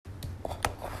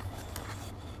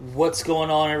What's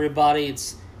going on, everybody?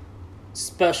 It's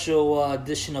special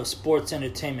edition of Sports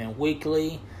Entertainment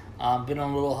Weekly. Been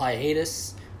on a little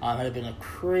hiatus. It's been a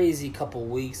crazy couple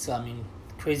weeks.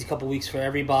 Crazy couple weeks for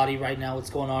everybody right now.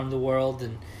 What's going on in the world,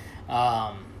 and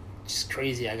just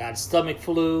crazy. I got stomach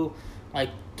flu like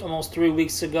almost 3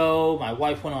 weeks ago. My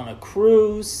wife went on a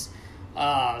cruise,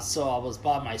 so I was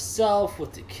by myself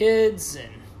with the kids,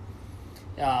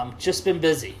 and just been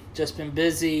busy.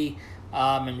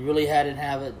 And really hadn't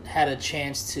had a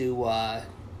chance to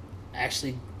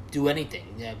actually do anything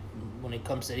when it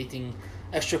comes to anything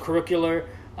extracurricular.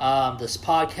 This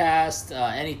podcast,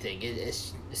 anything.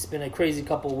 It's been a crazy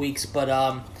couple of weeks, but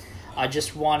I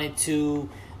just wanted to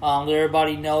let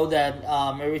everybody know that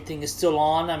everything is still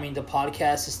on. The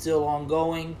podcast is still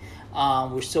ongoing.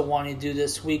 We're still wanting to do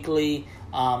this weekly.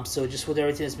 So just with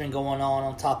everything that's been going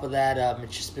on top of that,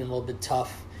 it's just been a little bit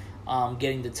tough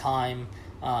getting the time.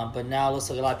 But now it looks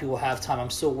like a lot of people have time.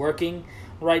 I'm still working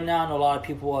right now, and a lot of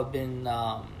people have been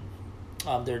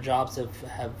their jobs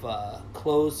have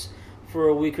closed for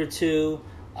a week or two.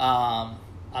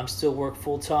 I'm still work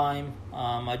full time.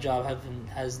 My job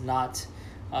has not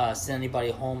sent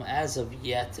anybody home as of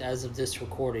yet, as of this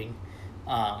recording.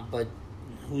 But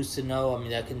who's to know?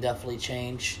 That can definitely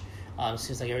change. It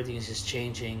seems like everything is just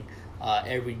changing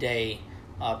every day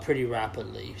pretty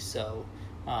rapidly. So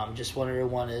just want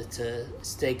everyone to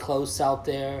stay close out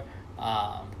there.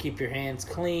 Keep your hands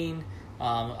clean.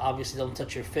 Obviously, don't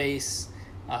touch your face.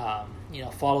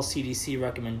 Follow CDC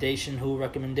WHO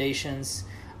recommendations,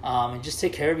 and just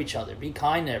take care of each other. Be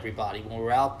kind to everybody when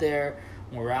we're out there,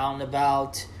 when we're out and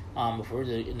about. If we're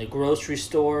in the grocery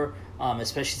store,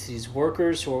 especially to these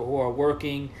workers who are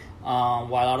working while a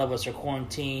lot of us are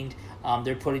quarantined,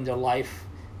 they're putting their life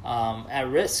at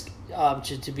risk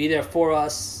to be there for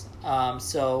us.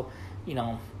 So,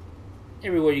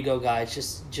 everywhere you go, guys,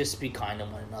 just be kind to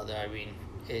one another.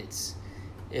 It's,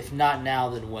 if not now,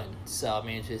 then when? So,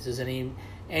 if there's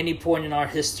any point in our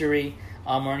history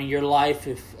or in your life,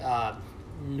 if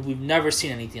we've never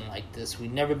seen anything like this,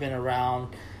 we've never been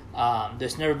around.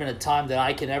 There's never been a time that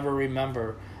I can ever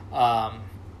remember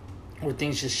where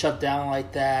things just shut down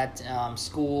like that.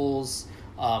 Schools,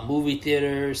 movie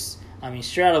theaters.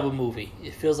 Straight out of a movie.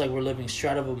 It feels like we're living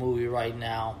straight out of a movie right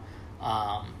now.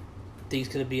 Things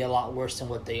could be a lot worse than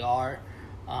what they are.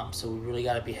 So we really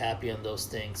got to be happy on those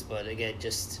things. But again,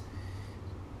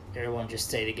 everyone just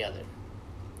stay together.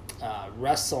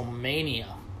 WrestleMania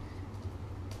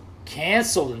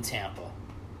canceled in Tampa.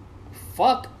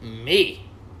 Fuck me.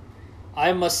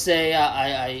 I must say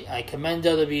I commend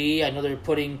WWE. I know they're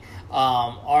putting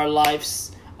our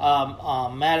lives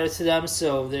matter to them.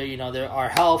 So our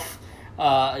health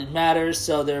matters.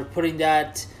 So they're putting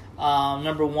that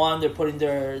number one. They're putting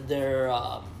their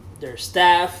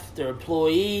staff, their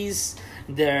employees,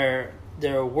 their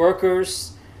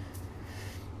workers.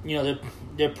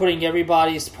 They're putting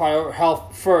everybody's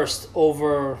health first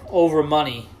over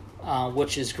money,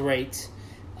 which is great.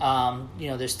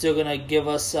 They're still gonna give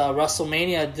us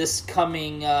WrestleMania this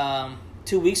coming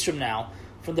 2 weeks from now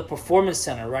from the Performance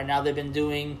Center. Right now they've been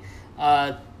doing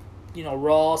Raw,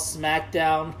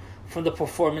 SmackDown from the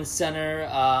Performance Center,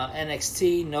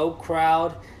 NXT, no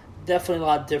crowd. Definitely a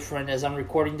lot different. As I'm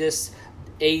recording this,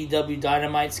 AEW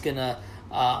Dynamite's gonna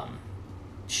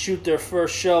shoot their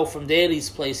first show from Daly's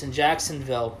place in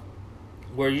Jacksonville,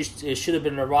 where it should have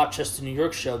been a Rochester, New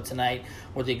York show tonight,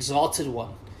 where the Exalted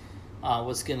One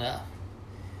was gonna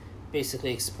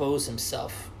basically expose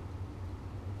himself.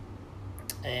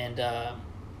 And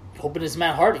hoping it's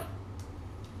Matt Hardy.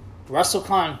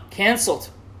 WrestleCon canceled.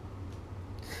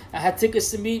 I had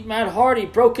tickets to meet Matt Hardy,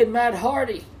 broken Matt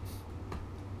Hardy.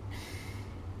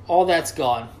 All that's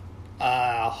gone.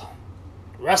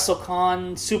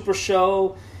 WrestleCon, Super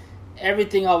Show,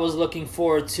 everything I was looking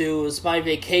forward to. It was my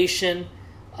vacation.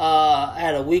 I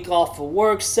had a week off of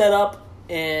work set up,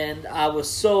 and I was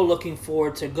so looking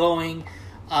forward to going,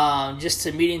 just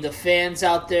to meeting the fans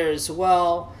out there as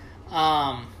well.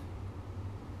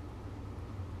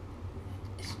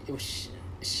 It's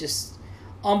just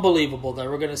unbelievable that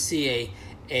we're going to see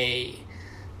a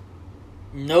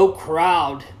no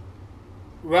crowd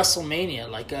WrestleMania,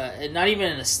 like not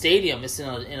even in a stadium. It's in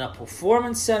a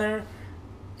performance center.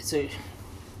 It's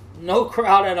no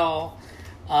crowd at all.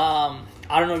 I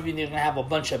don't know if they're going to have a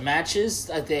bunch of matches.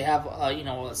 Like they have a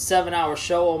 7-hour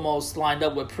show almost lined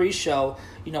up with pre-show.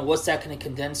 What's that going to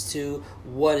condense to?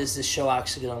 What is this show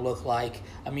actually going to look like?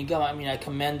 I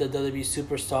commend the WWE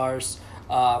superstars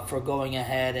for going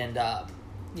ahead and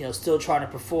still trying to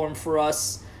perform for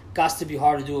us. Got to be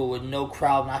hard to do it with no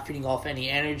crowd, not feeding off any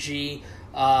energy.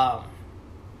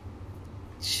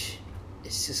 It's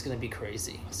it's just going to be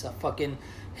crazy. It's a fucking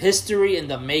history in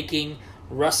the making.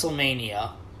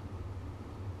 WrestleMania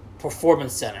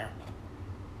Performance Center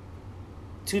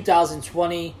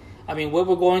 2020. I mean, what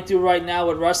we're going through right now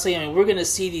with wrestling, I mean, we're going to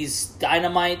see these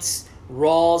Dynamites,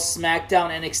 Raws,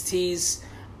 SmackDown, NXTs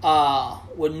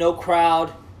with no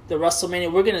crowd. The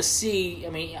WrestleMania, we're going to see, I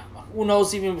mean, who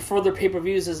knows, even further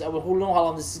pay-per-views, who knows how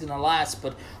long this is going to last,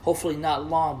 but hopefully not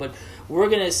long. But we're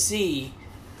going to see,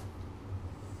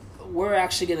 we're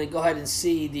actually going to go ahead and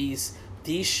see these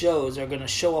shows are going to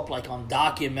show up like on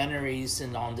documentaries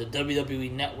and on the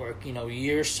WWE Network,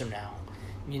 years from now.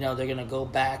 They're going to go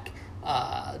back,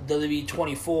 WWE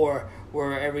 24,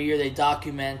 where every year they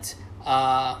document,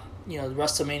 the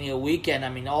WrestleMania weekend. I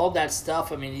mean, all that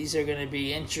stuff, I mean, these are going to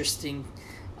be interesting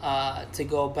to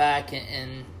go back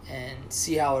and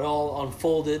see how it all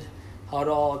unfolded, how it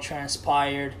all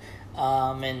transpired,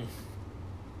 and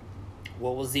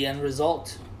what was the end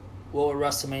result. What would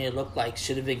WrestleMania look like?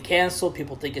 Should have been canceled.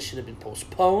 People think it should have been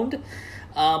postponed.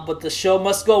 But the show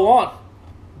must go on.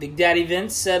 Big Daddy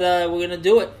Vince said, we're going to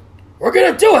do it. We're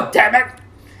going to do it, damn it!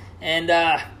 And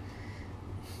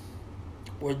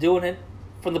we're doing it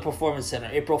from the Performance Center,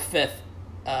 April 5th,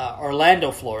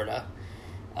 Orlando, Florida.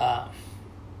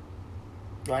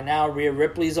 Right now, Rhea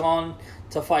Ripley's on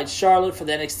to fight Charlotte for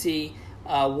the NXT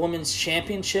Women's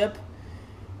Championship.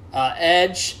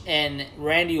 Edge and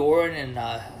Randy Orton in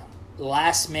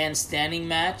last man standing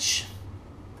match.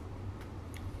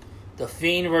 The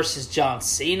Fiend versus John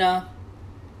Cena.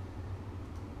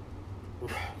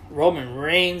 Roman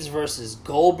Reigns versus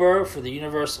Goldberg for the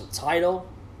Universal title.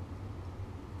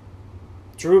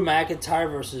 Drew McIntyre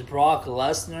versus Brock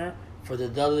Lesnar for the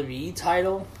WWE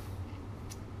title.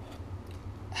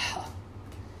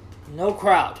 No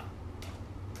crowd.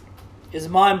 It's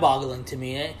mind-boggling to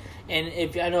me. And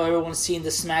if I know everyone's seen the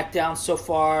SmackDown so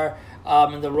far,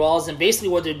 and the Raws, and basically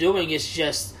what they're doing is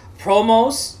just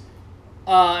promos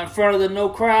in front of the no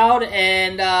crowd,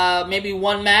 and maybe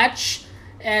one match,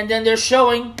 and then they're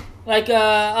showing like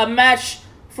a match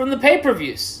from the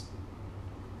pay-per-views.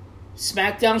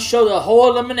 SmackDown showed the whole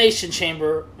Elimination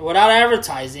Chamber without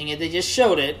advertising it; they just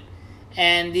showed it,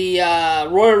 and the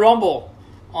Royal Rumble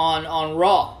on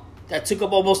Raw that took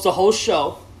up almost the whole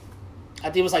show. I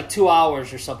think it was like 2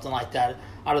 hours or something like that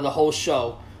out of the whole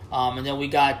show. And then we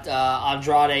got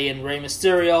Andrade and Rey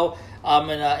Mysterio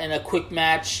in a quick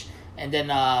match. And then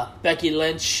Becky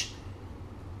Lynch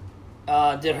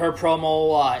did her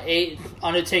promo.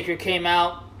 Undertaker came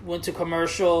out, went to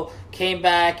commercial, came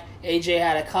back. AJ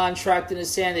had a contract in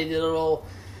his hand. They did a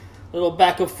little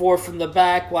back and forth from the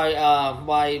back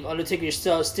while Undertaker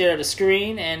still stared at the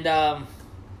screen. And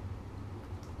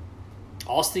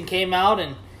Austin came out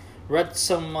and read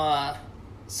some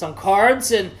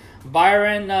cards, and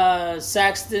Byron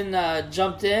Saxton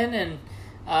jumped in and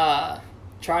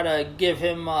tried to give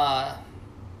him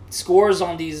scores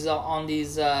on these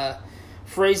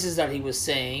phrases that he was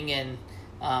saying, and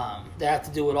they had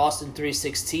to do with Austin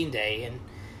 3:16 Day, and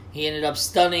he ended up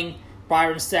stunning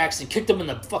Byron Saxton, kicked him in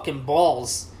the fucking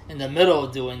balls in the middle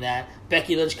of doing that.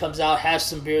 Becky Lynch comes out, has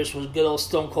some beers with good old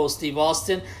Stone Cold Steve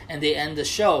Austin, and they end the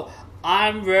show.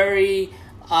 I'm very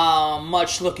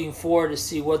much looking forward to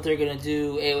see what they're going to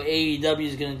do, AEW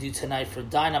is going to do tonight for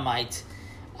Dynamite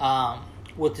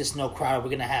with this no crowd. We're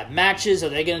going to have matches. Are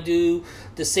they going to do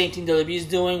the same thing WWE is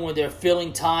doing when they're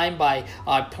filling time by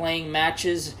playing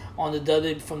matches on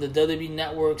from the WWE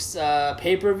Network's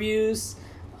pay-per-views?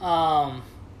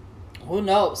 Who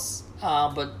knows?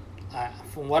 But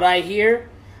from what I hear,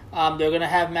 they're going to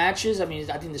have matches. I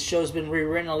mean, I think the show's been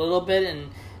rewritten a little bit,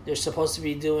 and they're supposed to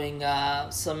be doing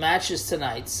some matches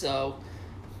tonight. So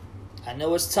I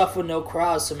know it's tough with no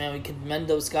crowd. So, man, we commend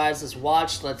those guys. Let's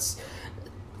watch. Let's,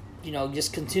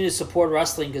 just continue to support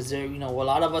wrestling, because a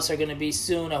lot of us are going to be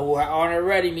soon, who aren't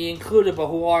already, me included, but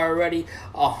who are already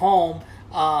home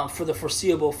for the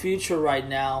foreseeable future right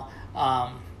now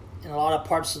in a lot of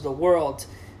parts of the world,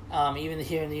 even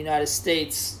here in the United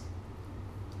States.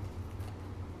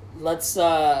 Let's,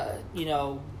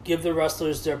 give the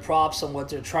wrestlers their props on what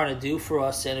they're trying to do for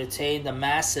us to entertain the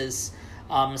masses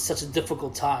in such a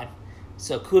difficult time.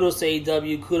 So kudos to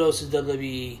AEW, kudos to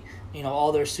WWE,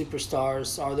 all their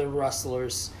superstars, all their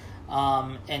wrestlers,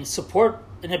 and support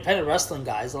independent wrestling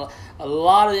guys. A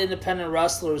lot of independent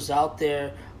wrestlers out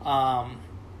there,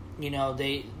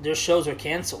 their shows are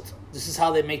canceled. This is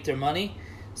how they make their money.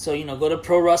 So, go to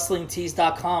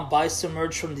ProWrestlingTees.com, buy some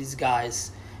merch from these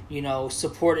guys,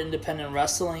 support independent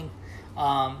wrestling.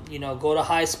 Go to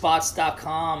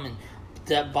highspots.com and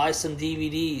buy some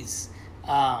DVDs.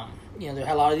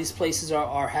 A lot of these places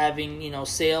are having,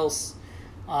 sales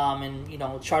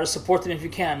and try to support them if you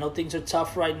can. I know things are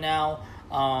tough right now.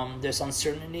 There's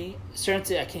uncertainty. I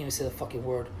can't even say the fucking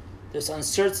word. There's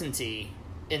uncertainty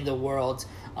in the world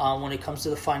when it comes to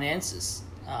the finances.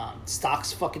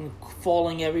 Stocks fucking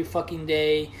falling every fucking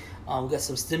day. We got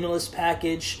some stimulus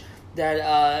package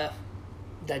that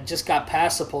just got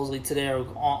passed supposedly today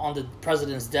on the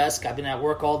president's desk. I've been at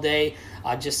work all day.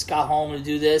 I just got home to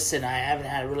do this, and I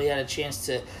haven't really had a chance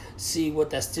to see what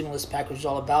that stimulus package is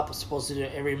all about. But supposedly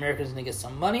every American is going to get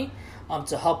some money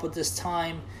to help with this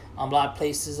time. A lot of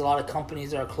places, a lot of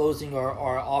companies that are closing or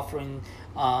are offering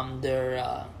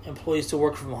their employees to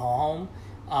work from home.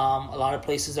 A lot of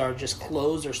places are just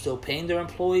closed or still paying their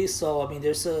employees. So I mean,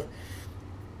 it's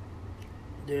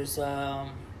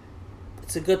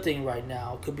a good thing right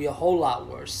now. It could be a whole lot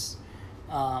worse.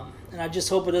 And I just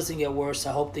hope it doesn't get worse.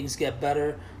 I hope things get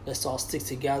better. Let's all stick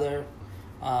together.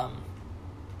 But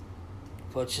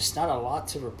it's just not a lot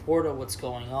to report on what's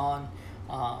going on.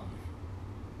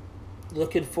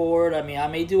 Looking forward, I mean, I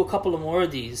may do a couple of more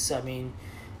of these. I mean,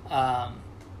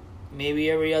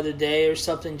 maybe every other day or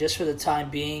something, just for the time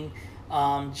being.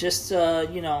 If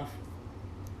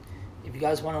you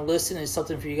guys want to listen, it's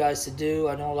something for you guys to do.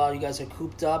 I know a lot of you guys are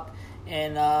cooped up.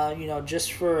 And,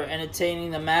 just for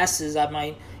entertaining the masses, I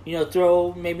might,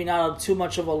 throw maybe not too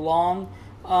much of a long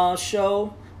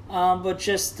show, but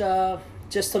just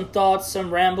some thoughts,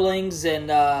 some ramblings, and,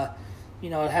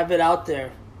 have it out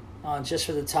there just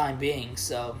for the time being.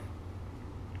 So,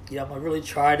 I'm going to really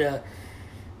try to,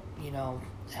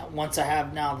 once I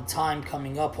have now the time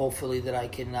coming up, hopefully that I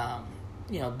can,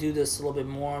 do this a little bit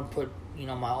more and put,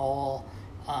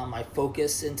 my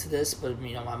focus into this. But,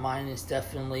 my mind is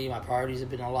definitely, my priorities have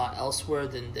been a lot elsewhere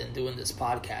than doing this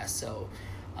podcast. So,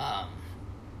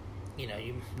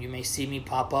 you may see me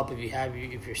pop up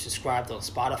if you're subscribed on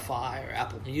Spotify or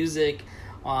Apple Music,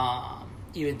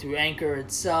 even through Anchor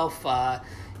itself.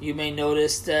 You may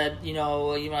notice that,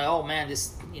 you're like, oh man,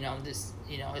 this it's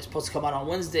supposed to come out on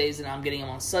Wednesdays and I'm getting them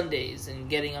on Sundays and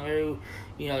getting them every,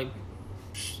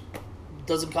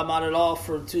 doesn't come out at all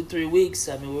for 2-3 weeks.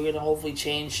 I mean, we're going to hopefully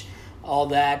change all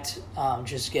that.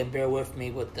 Just again, bear with me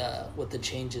with the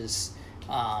changes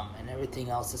and everything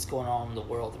else that's going on in the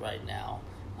world right now.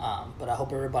 But I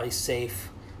hope everybody's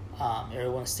safe.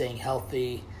 Everyone's staying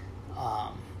healthy.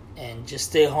 And just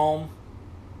stay home.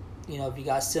 If you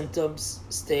got symptoms,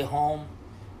 stay home.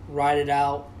 Ride it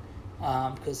out.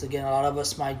 Because, again, a lot of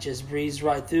us might just breeze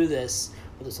right through this.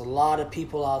 But there's a lot of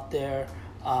people out there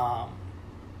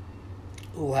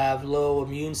who have low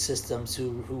immune systems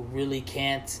who really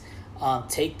can't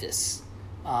take this.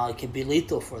 It can be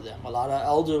lethal for them. A lot of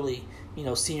elderly,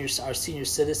 our senior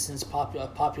citizens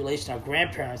population, our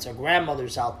grandparents, our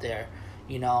grandmothers out there,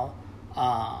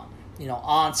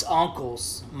 aunts,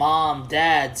 uncles, mom,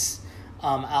 dads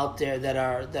out there that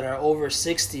are over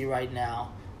 60 right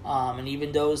now, and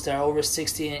even those that are over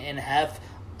 60 and have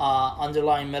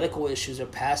underlying medical issues or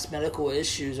past medical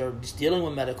issues or just dealing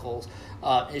with medical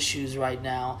issues right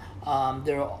now,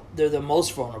 they're the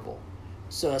most vulnerable.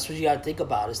 So that's what you got to think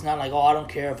about. It's not like, oh, I don't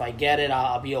care if I get it,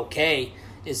 I'll be okay.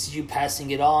 It's you passing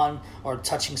it on or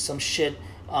touching some shit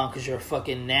because you're a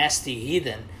fucking nasty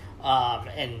heathen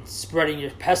and spreading your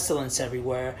pestilence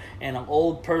everywhere. And an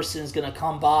old person's going to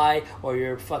come by, or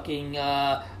your fucking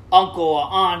uncle or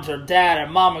aunt or dad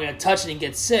or mom are going to touch it and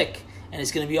get sick. And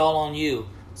it's going to be all on you.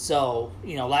 So,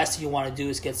 last thing you want to do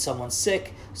is get someone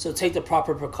sick. So take the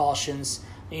proper precautions,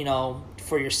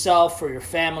 for yourself, for your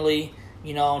family,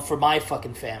 and for my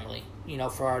fucking family,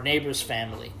 for our neighbor's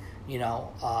family,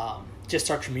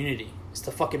 just our community. It's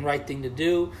the fucking right thing to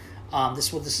do. This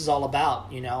is what this is all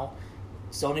about,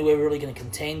 It's the only way we're really going to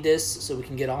contain this so we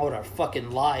can get on with our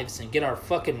fucking lives and get our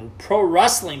fucking pro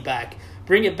wrestling back.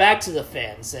 Bring it back to the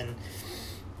fans. And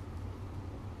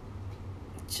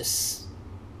just,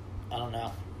 I don't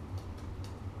know.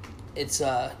 It's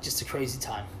just a crazy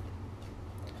time.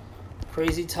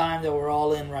 Crazy time that we're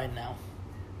all in right now.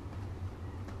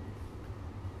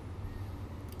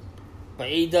 But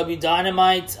AEW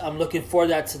Dynamite, I'm looking forward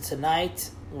to that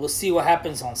tonight. We'll see what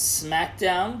happens on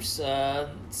SmackDown.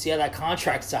 See how that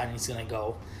contract signing is going to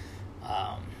go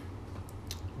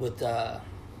with the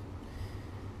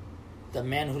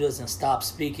man who doesn't stop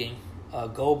speaking,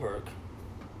 Goldberg.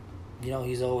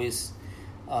 He's always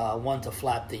one to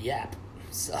flap the yap.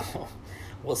 So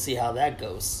we'll see how that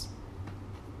goes.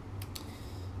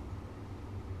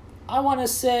 I want to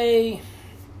say,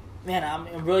 man,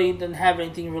 I really didn't have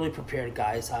anything really prepared,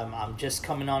 guys. I'm just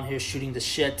coming on here shooting the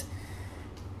shit.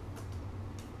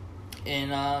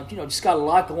 And, just got a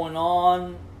lot going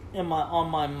on. on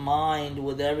my mind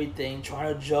with everything,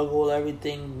 trying to juggle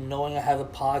everything, knowing I have a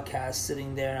podcast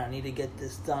sitting there and I need to get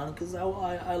this done because I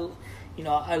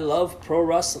love pro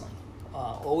wrestling,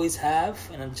 always have,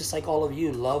 and just like all of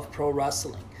you, love pro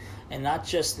wrestling, and not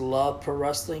just love pro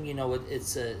wrestling.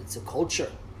 It's a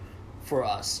culture for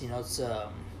us. It's a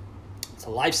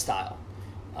lifestyle.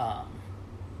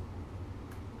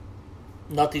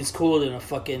 Nothing's cooler than a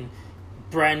fucking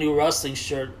brand new wrestling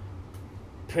shirt,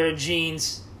 pair of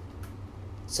jeans,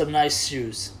 some nice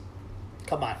shoes.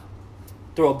 Come on.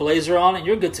 Throw a blazer on and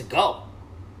you're good to go.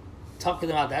 Talking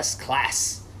about that's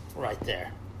class right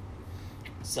there.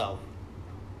 So,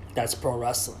 that's pro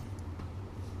wrestling.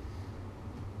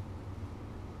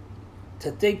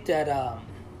 To think that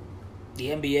the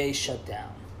NBA shut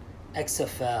down,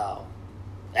 XFL,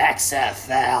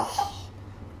 NFL,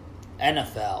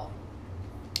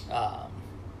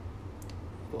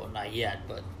 well, not yet,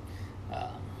 but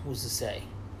who's to say?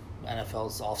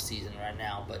 NFL's off season right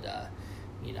now, but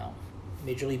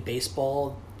Major League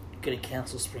Baseball gonna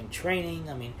cancel spring training.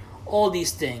 I mean, all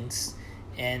these things,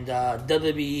 and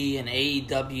WWE and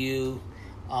AEW,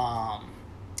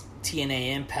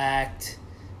 TNA Impact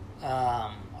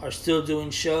are still doing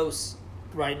shows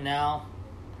right now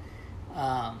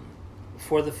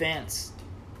for the fans.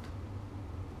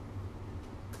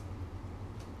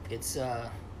 It's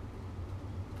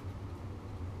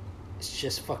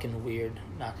just fucking weird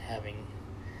not having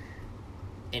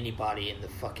anybody in the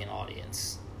fucking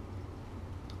audience.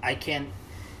 I can't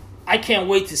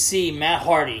wait to see Matt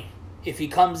Hardy. If he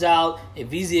comes out,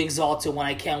 if he's the Exalted One,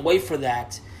 I can't wait for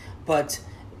that. But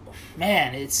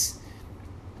man, it's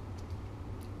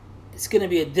going to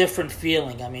be a different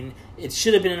feeling. I mean, it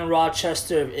should have been in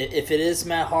Rochester. If it is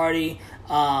Matt Hardy,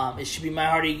 it should be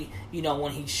Matt Hardy.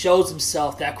 When he shows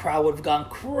himself, that crowd would have gone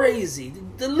crazy.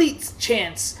 Delete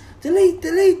chants.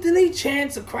 Delete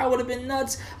chants. The crowd would have been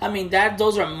nuts. I mean,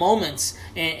 those are moments,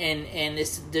 and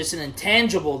there's an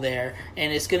intangible there,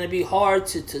 and it's going to be hard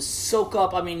to soak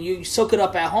up. I mean, you soak it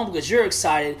up at home because you're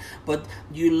excited, but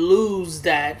you lose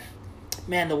that.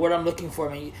 Man, the word I'm looking for.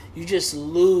 I mean, you just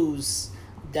lose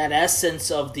that essence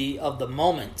of the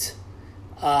moment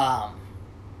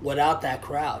without that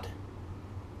crowd.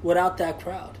 I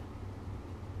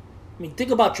mean, think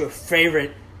about your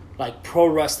favorite pro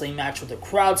wrestling match where the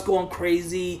crowd's going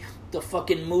crazy, the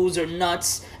fucking moves are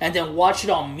nuts, and then watch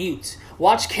it on mute.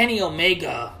 Watch Kenny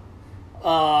Omega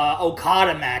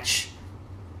Okada match.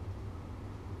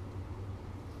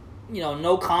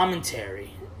 No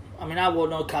commentary. I mean,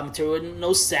 no commentary,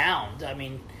 no sound. I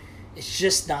mean, it's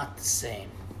just not the same.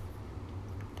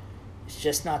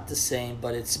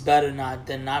 But it's better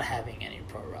than not having any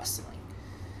pro wrestling.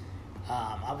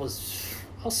 I was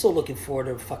so looking forward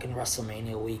to fucking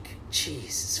WrestleMania week.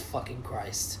 Jesus fucking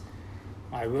Christ.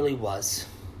 I really was.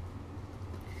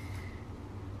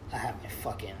 I had my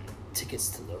fucking tickets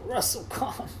to the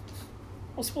WrestleCon. I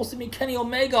was supposed to meet Kenny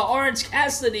Omega, Orange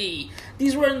Cassidy.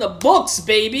 These were in the books,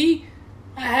 baby.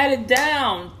 I had it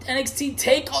down. NXT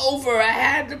TakeOver. I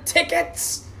had the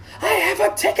tickets. I have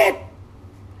a ticket.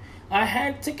 I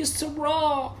had tickets to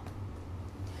Raw.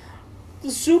 The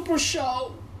Super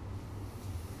Show.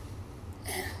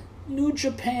 New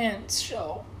Japan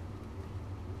show.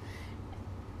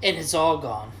 And it's all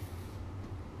gone.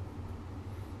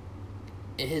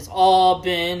 It has all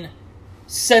been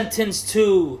sentenced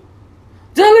to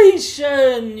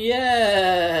deletion.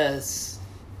 Yes.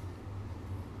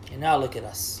 And now look at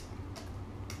us.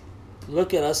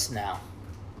 Look at us now.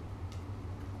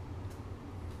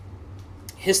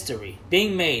 History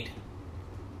being made.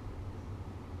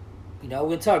 We're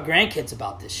going to tell our grandkids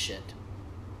about this shit.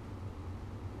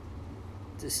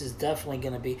 This is definitely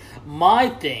going to be my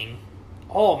thing.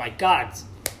 Oh my God.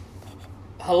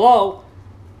 Hello.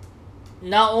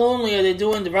 Not only are they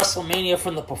doing the WrestleMania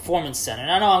from the Performance Center,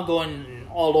 and I know I'm going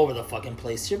all over the fucking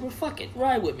place here, but fuck it.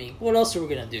 Ride with me. What else are we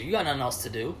going to do? You got nothing else to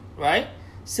do, right?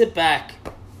 Sit back.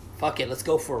 Fuck it. Let's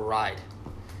go for a ride.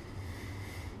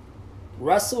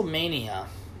 WrestleMania.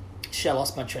 Shit, I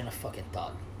lost my train of fucking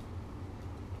thought.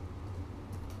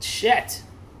 Shit.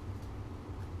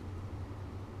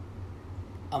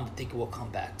 I'm thinking we'll come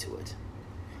back to it.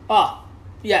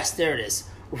 Yes, there it is.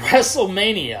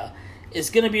 WrestleMania is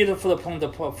going to be for the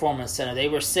Performance Center. They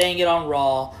were saying it on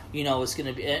Raw. It's going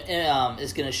to be.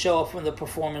 It's going to show up from the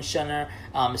Performance Center.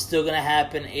 It's still going to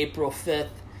happen April 5th.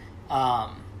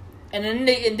 And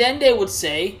then they would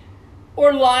say,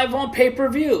 or live on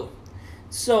pay-per-view.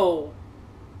 So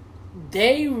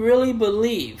they really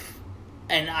believe,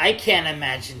 and I can't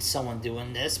imagine someone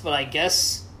doing this, but I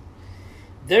guess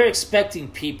they're expecting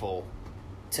people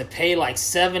to pay like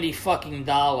 $70 fucking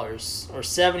dollars or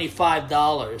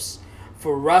 $75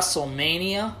 for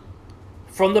WrestleMania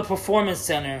from the Performance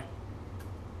Center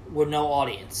with no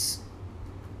audience.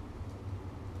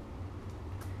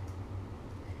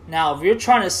 Now, if you're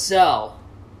trying to sell,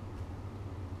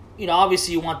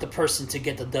 obviously you want the person to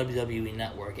get the WWE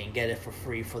Network and get it for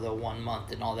free for the 1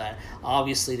 month and all that.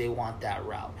 Obviously, they want that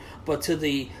route. But to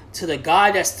the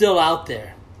guy that's still out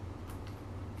there,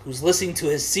 who's listening to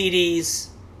his CDs,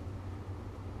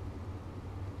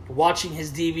 watching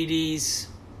his DVDs,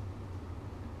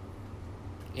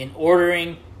 and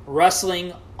ordering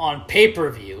wrestling on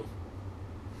pay-per-view,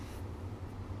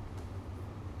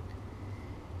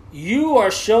 you are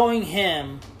showing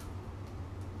him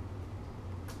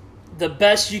the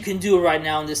best you can do right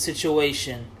now in this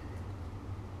situation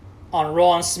on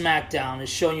Raw and SmackDown is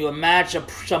showing you a match,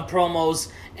 some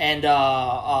promos, and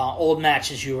old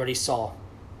matches you already saw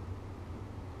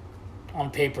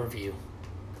on pay-per-view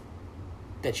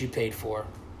that you paid for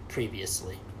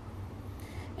previously.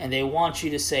 And they want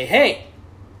you to say, hey,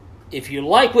 if you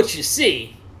like what you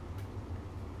see,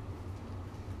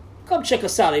 come check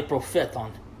us out April 5th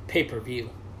on pay-per-view.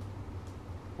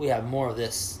 We have more of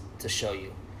this to show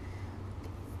you.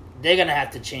 They're going to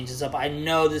have to change this up. I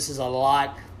know this is a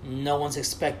lot. No one's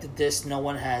expected this. No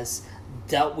one has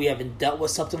we haven't dealt with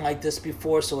something like this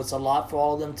before, so it's a lot for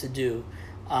all of them to do.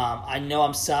 I know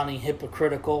I'm sounding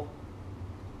hypocritical,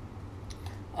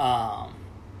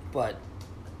 but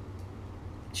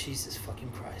Jesus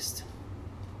fucking Christ.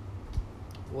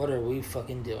 What are we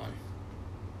fucking doing?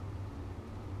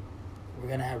 We're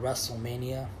going to have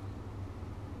WrestleMania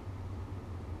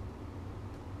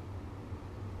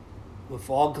with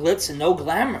all glitz and no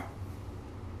glamour.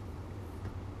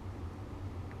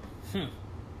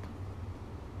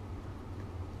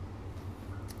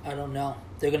 I don't know.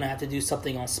 They're going to have to do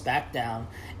something on SmackDown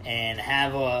and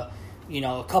have a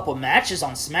couple matches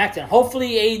on SmackDown.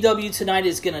 Hopefully AEW tonight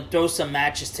is going to throw some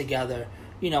matches together.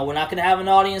 We're not going to have an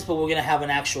audience, but we're going to have an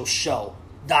actual show.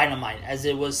 Dynamite, as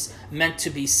it was meant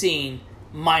to be seen,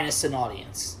 minus an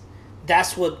audience.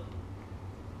 That's what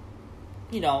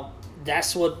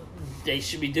they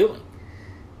should be doing.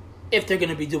 If they're going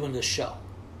to be doing a show.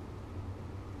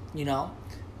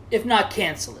 If not,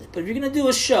 cancel it. But if you're going to do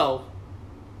a show,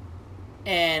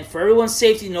 and for everyone's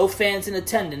safety, no fans in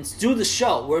attendance, do the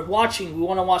show. We want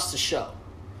to watch the show.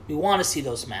 We want to see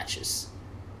those matches.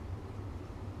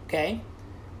 Okay?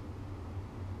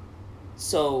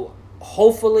 So,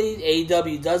 hopefully,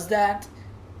 AEW does that.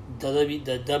 The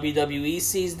WWE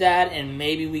sees that, and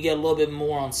maybe we get a little bit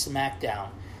more on SmackDown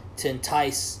to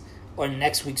entice, or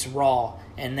next week's Raw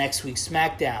and next week's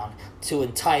SmackDown to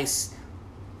entice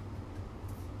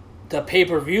the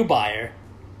pay-per-view buyer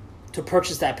to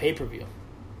purchase that pay-per-view.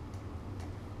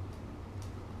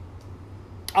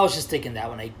 I was just thinking that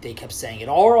when they kept saying it.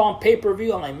 Or on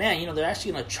pay-per-view, I'm like, man, they're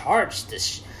actually going to charge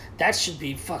this. That should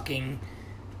be fucking...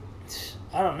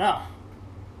 I don't know.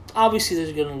 Obviously,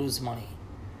 they're going to lose money.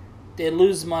 They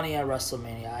lose money at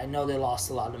WrestleMania. I know they lost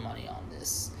a lot of money on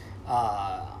this.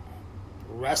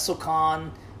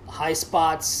 WrestleCon, High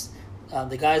Spots,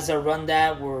 the guys that run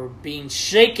that were being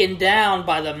shaken down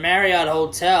by the Marriott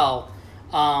Hotel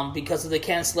because of the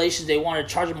cancellations. They wanted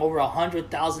to charge them over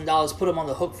 $100,000, put them on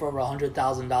the hook for over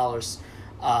 $100,000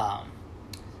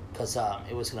 because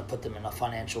it was going to put them in a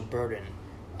financial burden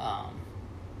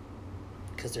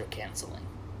because they're canceling.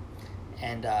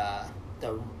 And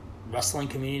the wrestling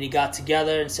community got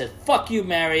together and said, fuck you,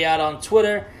 Marriott, on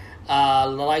Twitter. The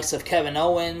likes of Kevin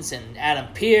Owens and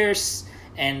Adam Pearce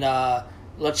and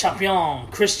Le Champion,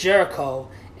 Chris Jericho.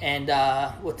 And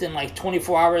within like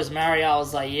 24 hours, Marriott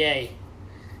was like, yay,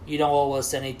 you don't owe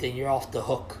us anything. You're off the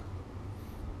hook.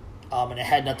 And it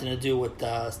had nothing to do with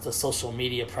the social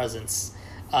media presence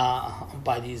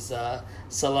by these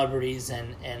celebrities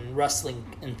and wrestling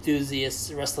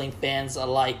enthusiasts, wrestling fans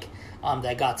alike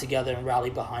that got together and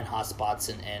rallied behind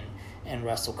Hotspots and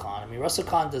WrestleCon. I mean,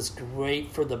 WrestleCon does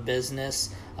great for the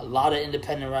business. A lot of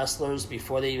independent wrestlers,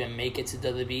 before they even make it to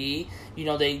WWE,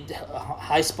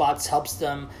 High Spots helps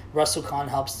them, WrestleCon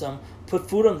helps them put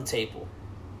food on the table.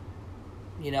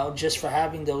 Just for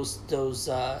having those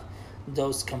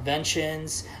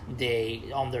conventions, they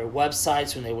on their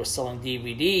websites when they were selling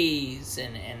DVDs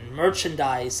and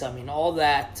merchandise. I mean, all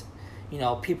that.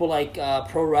 People like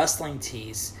Pro Wrestling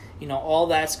Tees. All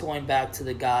that's going back to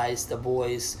the guys, the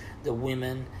boys, the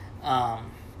women, and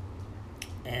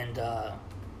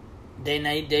they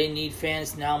need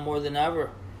fans now more than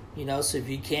ever. So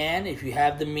if you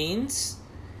have the means,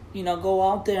 go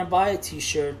out there and buy a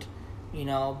T-shirt,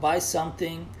 buy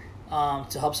something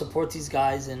to help support these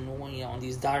guys in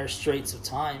these dire straits of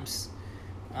times.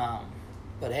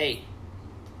 But hey,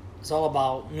 it's all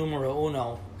about numero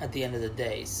uno at the end of the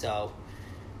day. So,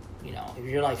 if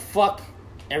you're like, fuck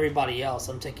everybody else,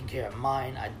 I'm taking care of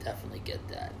mine, I definitely get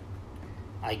that.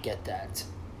 I get that.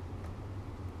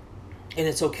 And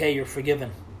it's okay, you're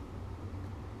forgiven.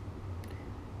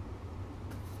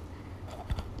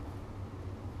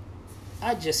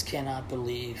 I just cannot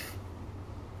believe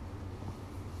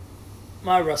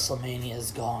my WrestleMania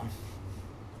is gone.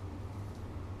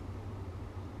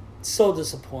 So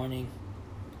disappointing.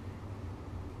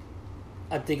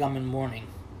 I think I'm in mourning.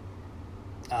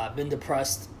 I've been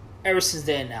depressed ever since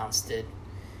they announced it.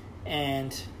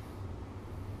 And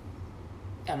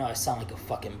I know I sound like a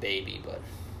fucking baby, but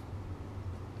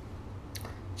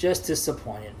just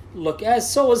disappointed. Look,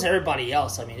 so is everybody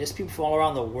else. I mean, there's people from all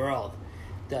around the world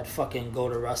that fucking go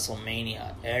to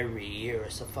WrestleMania every year.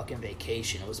 It's a fucking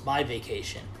vacation. It was my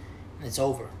vacation, and it's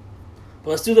over. But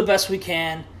let's do the best we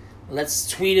can. Let's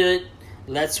tweet it.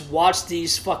 Let's watch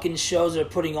these fucking shows they're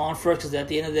putting on for us, because at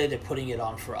the end of the day, they're putting it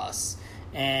on for us.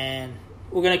 And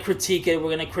we're going to critique it.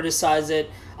 We're going to criticize it.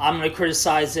 I'm going to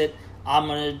criticize it. I'm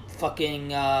going to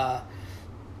fucking, I'm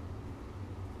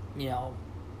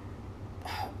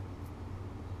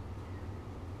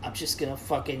just going to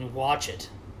fucking watch it.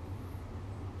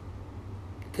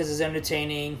 Because it's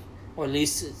entertaining, or at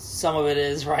least some of it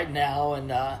is right now,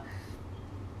 and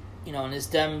and it's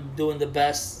them doing the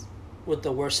best with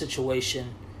the worst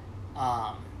situation,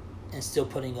 and still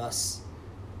putting us,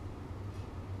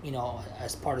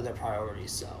 as part of their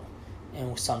priorities, so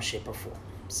in some shape or form.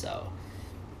 So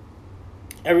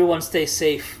everyone stay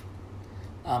safe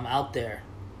out there.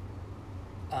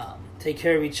 Take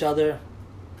care of each other.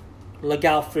 Look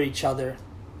out for each other.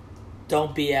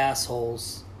 Don't be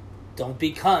assholes. Don't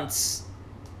be cunts.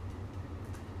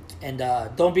 And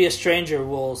don't be a stranger.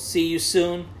 We'll see you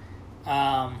soon.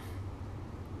 I'm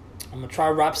going to try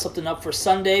to wrap something up for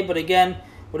Sunday. But again,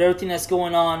 with everything that's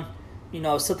going on,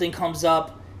 if something comes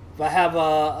up, if I have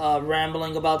a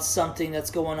rambling about something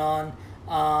that's going on,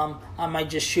 I might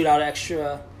just shoot out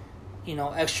extra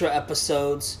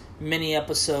episodes, mini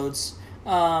episodes,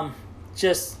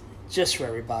 just for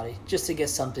everybody, just to get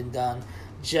something done,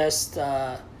 just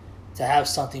to have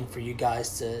something for you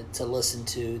guys to listen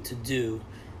to do,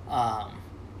 while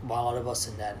a lot of us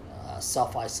in that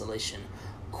self-isolation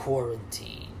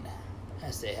quarantine,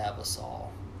 as they have us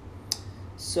all.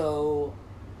 So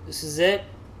this is it.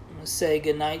 I'm going to say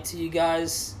goodnight to you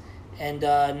guys, and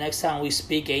next time we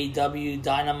speak, AEW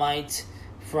Dynamite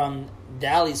from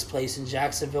Dali's place in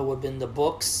Jacksonville would be in the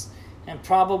books, and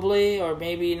probably, or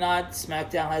maybe not,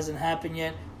 SmackDown hasn't happened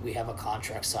yet, we have a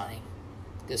contract signing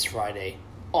this Friday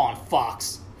on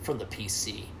Fox from the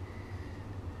PC.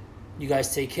 You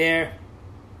guys take care.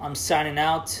 I'm signing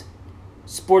out.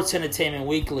 Sports Entertainment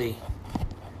Weekly.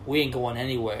 We ain't going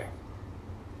anywhere.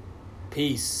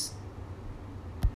 Peace.